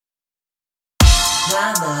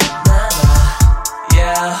Na na na na,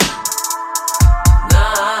 yeah.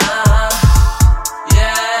 Nah,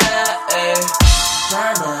 yeah. Na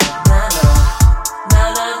na na na, na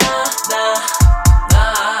na na na,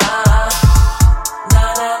 na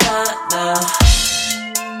na na na.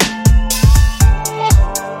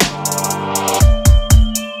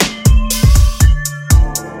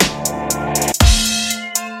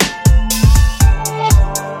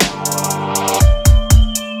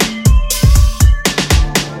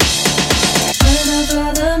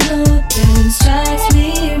 Strikes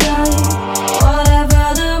me right. Whatever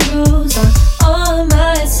the rules are on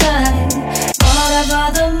my side.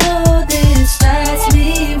 Whatever the mood is, strikes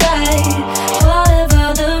me right.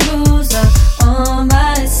 Whatever the rules are on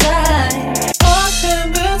my side. What's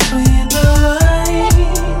in between the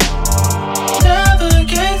lines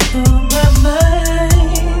navigates through my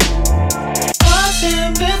mind. What's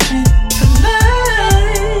in between the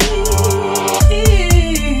lines?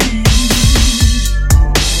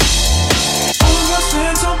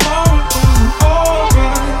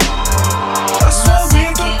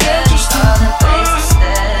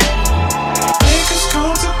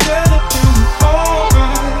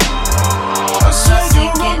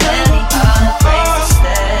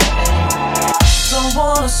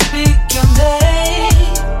 Speak your name.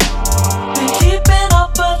 Been keeping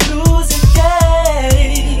up but losing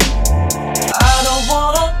game. I don't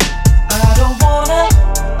wanna.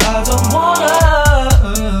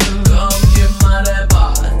 Come get my that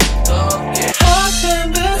body. Come get. What's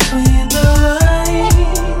in between the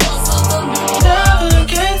lines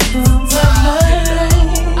navigates through my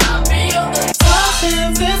mind. I'll be on the What's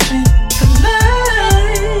in between the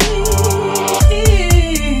lines?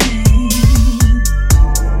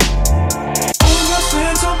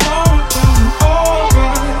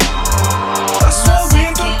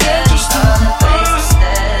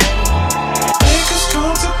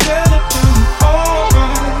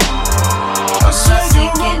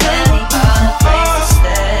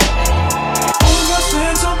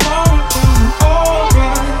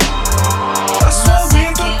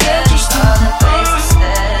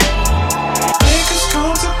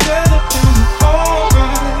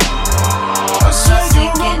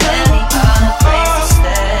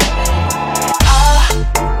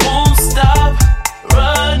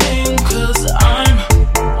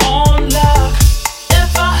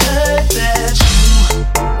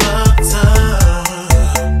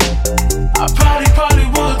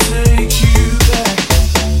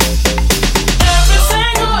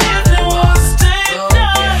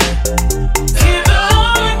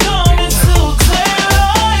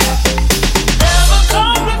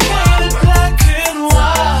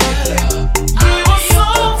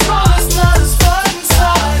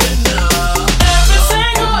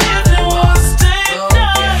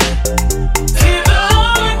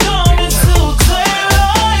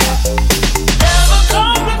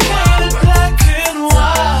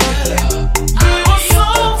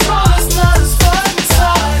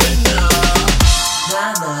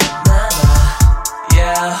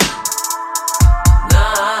 yeah.